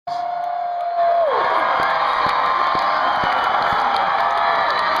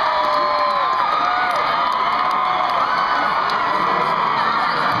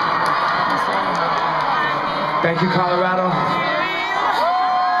Thank you, Colorado.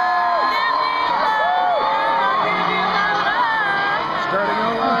 Starting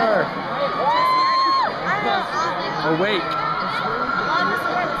over. Awake.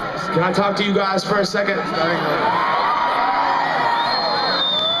 Can I talk to you guys for a second? Starting over.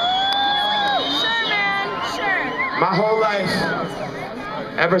 Sure, man. Sure. My whole life,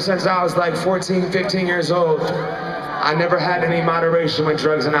 ever since I was like 14, 15 years old, I never had any moderation with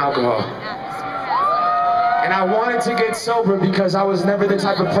drugs and alcohol. And I wanted to get sober because I was never the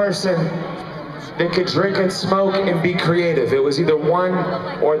type of person that could drink and smoke and be creative. It was either one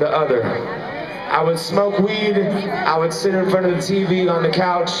or the other. I would smoke weed, I would sit in front of the TV on the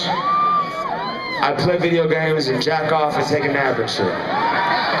couch, I'd play video games and jack off and take a nap and shit.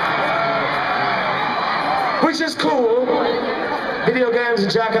 Which is cool. Video games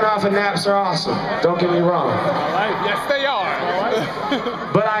and jacking off and naps are awesome. Don't get me wrong. Yes, they are.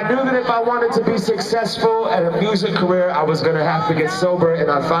 But I knew that if I wanted to be successful at a music career, I was going to have to get sober,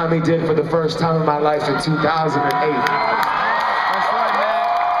 and I finally did for the first time in my life in 2008. That's right, man.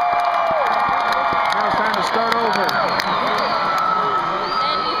 Now it's time to start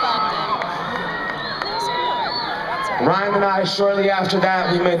over. Ryan and I, shortly after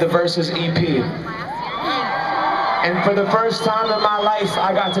that, we made the Versus EP. And for the first time in my life,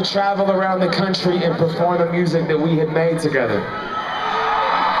 I got to travel around the country and perform the music that we had made together.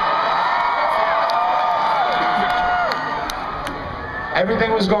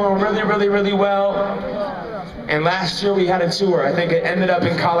 Everything was going really, really, really well. And last year we had a tour. I think it ended up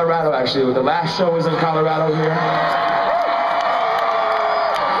in Colorado, actually. The last show was in Colorado here.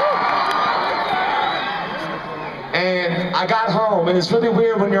 And I got home, and it's really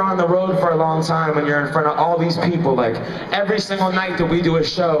weird when you're on the road for a long time and you're in front of all these people. Like, every single night that we do a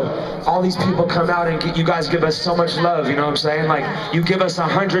show, all these people come out and you guys give us so much love, you know what I'm saying? Like, you give us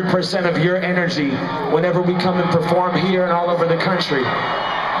 100% of your energy whenever we come and perform here and all over the country.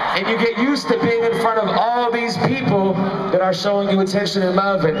 And you get used to being in front of all these people that are showing you attention and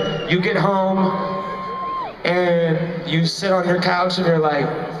love, and you get home and you sit on your couch and you're like,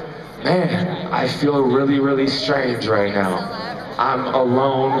 man, I feel really, really strange right now. I'm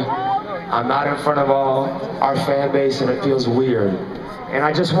alone. I'm not in front of all our fan base, and it feels weird. And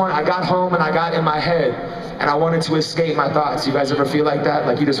I got home and I got in my head, and I wanted to escape my thoughts. You guys ever feel like that?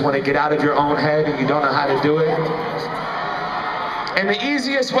 Like you just want to get out of your own head and you don't know how to do it? And the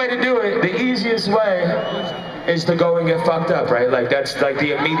easiest way to do it, the easiest way is to go and get fucked up, right? Like that's like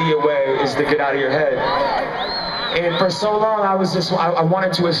the immediate way is to get out of your head. And for so long, I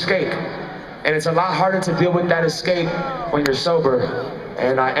wanted to escape. And it's a lot harder to deal with that escape when you're sober.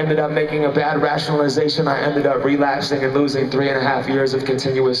 And I ended up making a bad rationalization. I ended up relapsing and losing 3.5 years of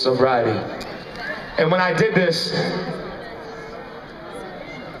continuous sobriety. And when I did this,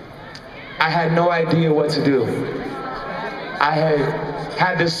 I had no idea what to do. I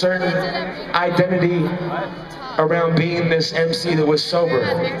had this certain identity around being this MC that was sober.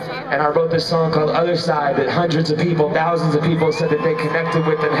 And I wrote this song called Otherside that hundreds of people, thousands of people said that they connected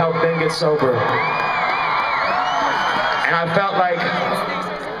with and helped them get sober. And I felt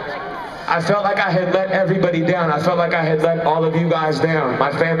like I had let everybody down. I felt like I had let all of you guys down.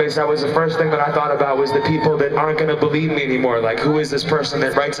 My fan base, that was the first thing that I thought about, was the people that aren't gonna believe me anymore. Like, who is this person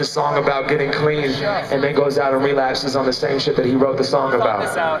that writes a song about getting clean and then goes out and relapses on the same shit that he wrote the song about?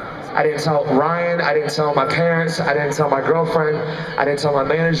 I didn't tell Ryan, I didn't tell my parents, I didn't tell my girlfriend, I didn't tell my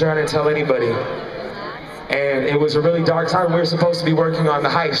manager, I didn't tell anybody. And it was a really dark time. We were supposed to be working on The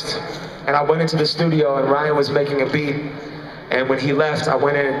Heist. And I went into the studio and Ryan was making a beat. And when he left, I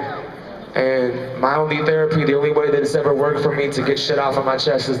went in. And my only therapy, the only way that it's ever worked for me to get shit off of my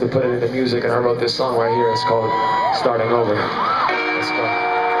chest is to put it into music. And I wrote this song right here. It's called Starting Over. Let's go.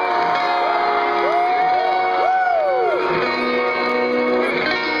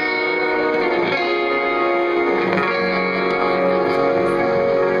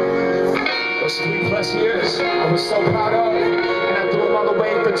 Those 3+ years I was so proud of, and I threw them all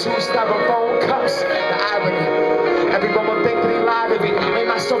away for 2 styrofoam cups. The irony, everyone will think that he lied to me. Made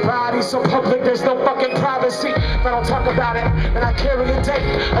my sobriety so public, there's no fucking privacy. If I don't talk about it, then I carry a date,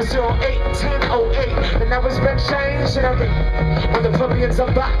 a 08-10-08. And now it's been changed and every when the Philippians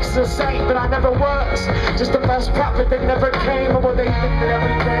unbox the saint, but I never was. Just a false prophet that never came. Or will they think that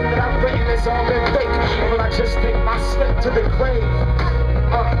everything that I've written has all been fake? Or will I just take my slip to the grave?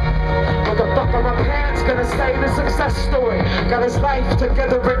 What the fuck are my parents gonna say? The success story got his life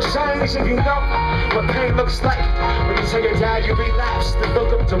together and changed. And you know, what pain looks like. When you tell your dad you relapsed and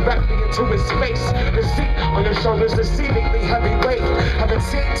look him directly into his face. The seat on your shoulders deceivingly heavy weight. Haven't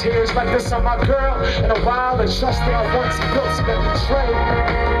seen tears like this on my girl in a while. The trust that I once built's been betrayed.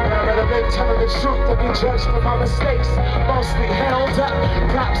 I'd rather live telling the truth than be judged for my mistakes. Mostly held up,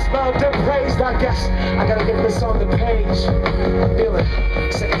 props loved and praised. I guess I gotta get this on the page. Feeling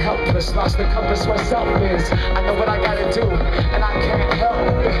sick, helpless, lost the compass where self is. I know what I gotta do, and I can't help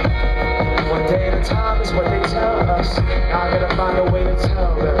it. One day at a time is what they tell us. Now I gotta find a way to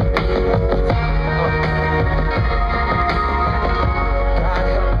tell them. God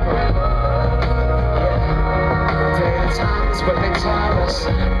help them. Yeah. One day at a time is what they tell us.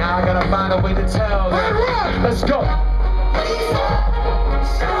 Now I gotta find a way to tell them. Let's go.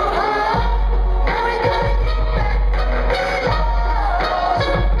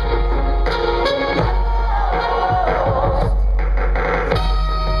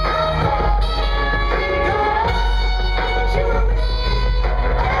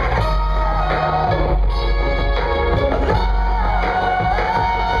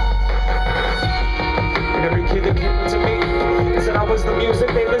 The music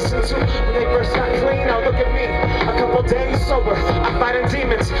they listen to when they first got clean. Now look at me, a couple days sober, I'm fighting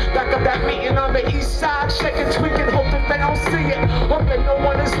demons. Back up that meeting on the east side, shaking, tweaking, hoping they don't see it, hoping no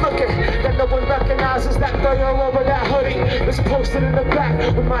one is looking, that no one recognizes that fire over that hoodie. It's posted in the back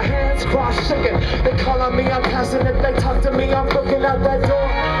with my hands crossed, shaking. They call on me, I'm passing it. They talk to me, I'm looking out that door.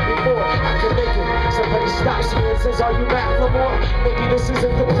 Before I can make it, somebody stops me and says, "Are you Macklemore? Maybe this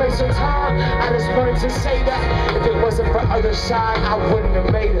isn't the place or time." I just wanted to say that if it wasn't for Otherside, I wouldn't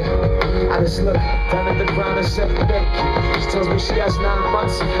have made it. I just look down at the ground and said thank you. She tells me she has 9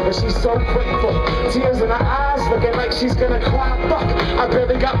 months, but she's so grateful. Tears in her eyes, looking like she's gonna cry. Fuck, I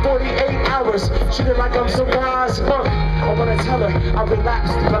barely got 48 hours. Treated like I'm some wise monk. I wanna tell her I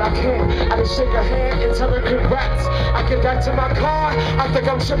relaxed, but I can't. I just shake her hand and tell her congrats. I get back to my car, I think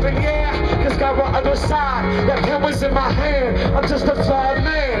I'm tripping, yeah. Cause God on Otherside, that pen was in my hand. I'm just a flawed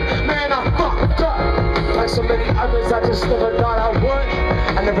man, man, I fucked up. Like so many others, I just never thought I would.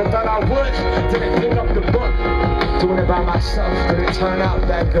 I never thought I would. Didn't pick up the book. Doing it by myself didn't turn out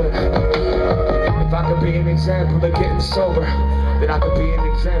that good. If I could be an example of getting sober, then I could be an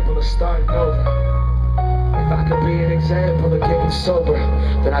example of starting over. If I could be an example of getting sober,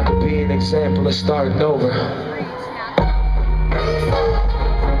 then I could be an example of starting over.